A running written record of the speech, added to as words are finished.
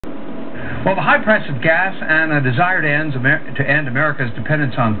Well, the high price of gas and a desire to end America's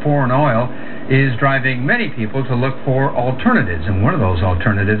dependence on foreign oil is driving many people to look for alternatives, and one of those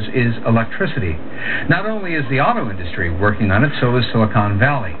alternatives is electricity. Not only is the auto industry working on it, so is Silicon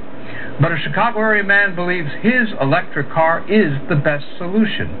Valley. But a Chicago area man believes his electric car is the best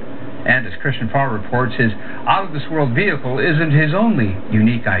solution. And as Christian Farr reports, his out-of-this-world vehicle isn't his only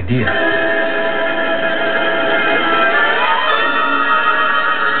unique idea.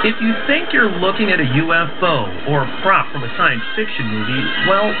 If you think you're looking at a UFO or a prop from a science fiction movie,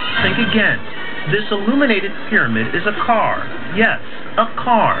 well, think again. This illuminated pyramid is a car. Yes, a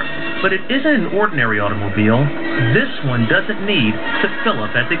car. But it isn't an ordinary automobile. This one doesn't need to fill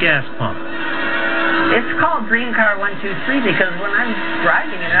up at the gas pump. It's called Dream Car 123 because when I'm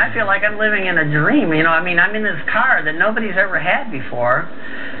driving it, I feel like I'm living in a dream. You know, I mean, I'm in this car that nobody's ever had before,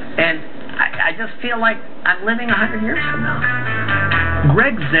 and I just feel like I'm living 100 years from now.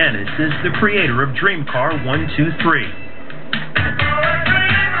 Greg Zanis is the creator of Dream Car 123.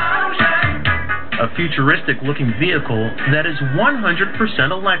 A futuristic-looking vehicle that is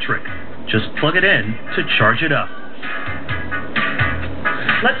 100% electric. Just plug it in to charge it up.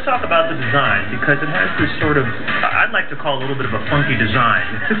 Let's talk about the design, because it has this sort of, I'd like to call a little bit of a funky design.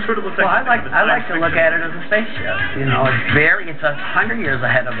 It sort of looks like. Well, I like to look at it as a spaceship. You know, it's 100 years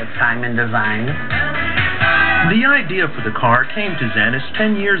ahead of its time in design. The idea for the car came to Zanis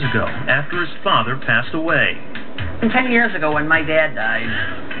 10 years ago, after his father passed away. 10 years ago, when my dad died,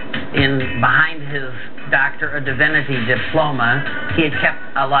 behind his Doctor of Divinity diploma, he had kept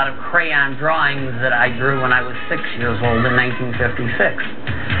a lot of crayon drawings that I drew when I was 6 years old in 1956.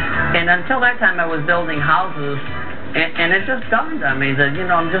 And until that time, I was building houses, and it just dawned on me that, you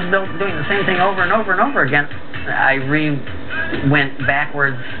know, I'm just doing the same thing over and over and over again. I went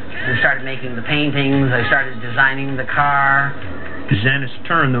backwards and started making the paintings. I started designing the car. Zanis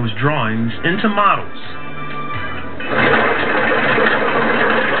turned those drawings into models.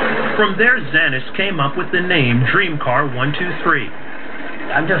 From there, Zanis came up with the name Dream Car 123.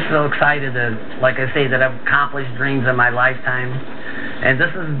 I'm just so excited that, like I say, that I've accomplished dreams in my lifetime. And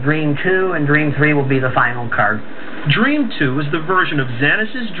this is Dream 2, and Dream 3 will be the final car. Dream 2 is the version of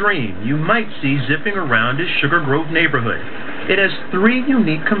Zanis's dream you might see zipping around his Sugar Grove neighborhood. It has 3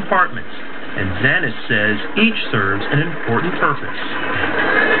 unique compartments, and Zanis says each serves an important purpose.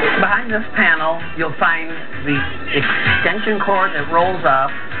 Behind this panel, you'll find the extension cord that rolls up.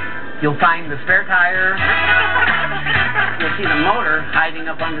 You'll find the spare tire. You'll see the motor hiding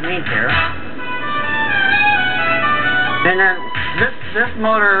up underneath here. And then this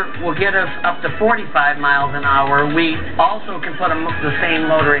motor will get us up to 45 miles an hour. We also can put the same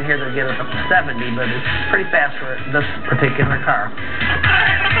motor in here to get us up to 70, but it's pretty fast for this particular car.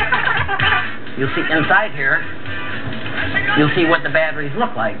 You'll see inside here, you'll see what the batteries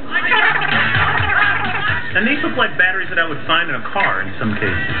look like. And these look like batteries that I would find in a car in some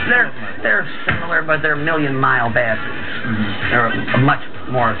cases. They're similar, but they're million-mile batteries. Mm-hmm. They're a much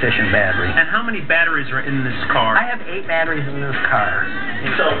more efficient battery. And how many batteries are in this car? I have 8 batteries in this car.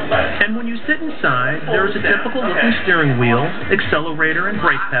 And when you sit inside, there is a typical-looking steering wheel, accelerator and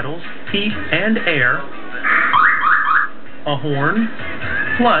brake pedals, heat and air, a horn,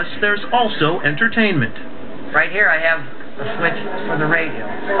 plus there's also entertainment. Right here I have a switch for the radio.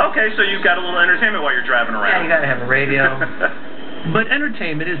 Okay, so you've got a little entertainment while you're driving around. Yeah, you gotta have a radio. But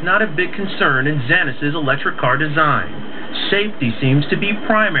entertainment is not a big concern in Zanis's electric car design. Safety seems to be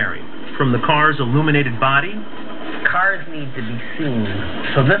primary. From the car's illuminated body, cars need to be seen.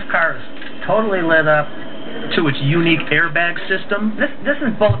 So this car is totally lit up. To its unique airbag system. This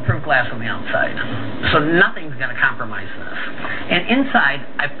is bulletproof glass on the outside, so nothing's going to compromise this. And inside,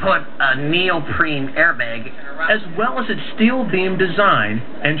 I put a neoprene airbag, as well as its steel beam design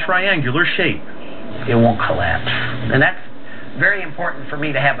and triangular shape. It won't collapse. And that's very important for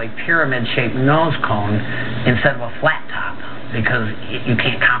me to have a pyramid-shaped nose cone instead of a flat top, because you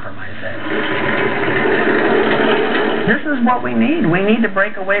can't compromise that. This is what we need. We need to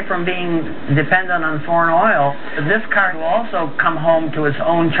break away from being dependent on foreign oil. This car will also come home to its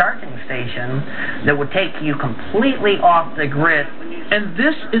own charging station that would take you completely off the grid. And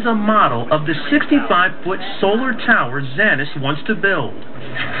this is a model of the 65-foot solar tower Zanis wants to build.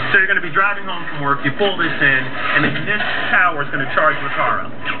 So you're going to be driving home from work, you pull this in, and then this tower is going to charge the car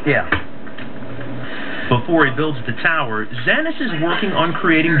up. Yeah. Before he builds the tower, Zanis is working on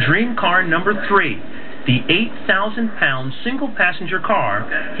creating Dream Car number 3. The 8,000-pound single-passenger car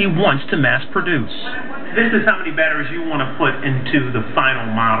he wants to mass-produce. This is how many batteries you want to put into the final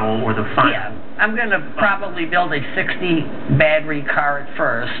model or the final... Yeah, I'm going to probably build a 60-battery car at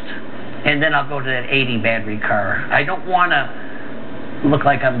first, and then I'll go to that 80-battery car. I don't want to look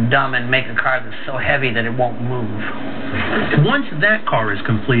like I'm dumb and make a car that's so heavy that it won't move. Once that car is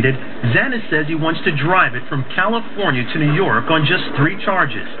completed, Zanis says he wants to drive it from California to New York on just 3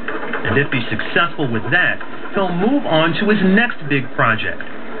 charges. And if he's successful with that, he'll move on to his next big project,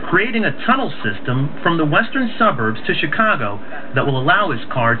 creating a tunnel system from the western suburbs to Chicago that will allow his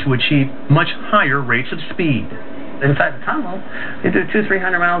car to achieve much higher rates of speed. Inside the tunnel, you do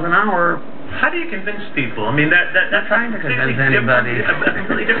 200-300 miles an hour. How do you convince people? I mean, that's trying to convince anybody. A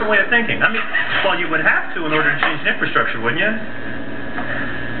completely different way of thinking. I mean, well, you would have to in order to change the infrastructure, wouldn't you?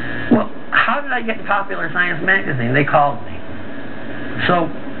 Well, how did I get in Popular Science magazine? They called me. So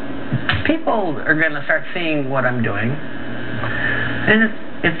people are going to start seeing what I'm doing, and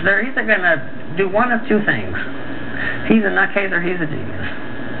they're either going to do one of 2 things. He's a nutcase or he's a genius.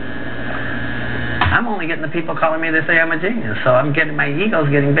 I'm only getting the people calling me to say I'm a genius, so my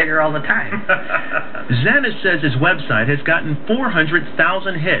ego's getting bigger all the time. Zanis says his website has gotten 400,000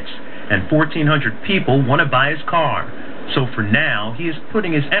 hits, and 1,400 people want to buy his car. So for now, he is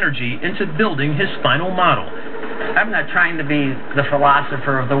putting his energy into building his final model. I'm not trying to be the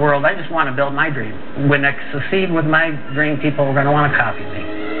philosopher of the world. I just want to build my dream. When I succeed with my dream, people are going to want to copy me.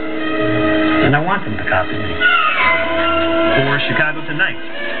 And I want them to copy me. For Chicago Tonight,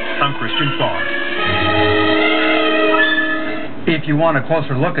 I'm Christian Farr. If you want a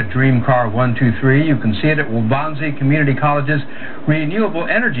closer look at Dream Car 123, you can see it at Waubonsie Community College's Renewable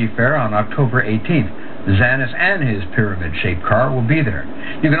Energy Fair on October 18th. Zanis and his pyramid-shaped car will be there.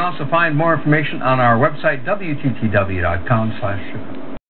 You can also find more information on our website, WTTW.com/Chicago.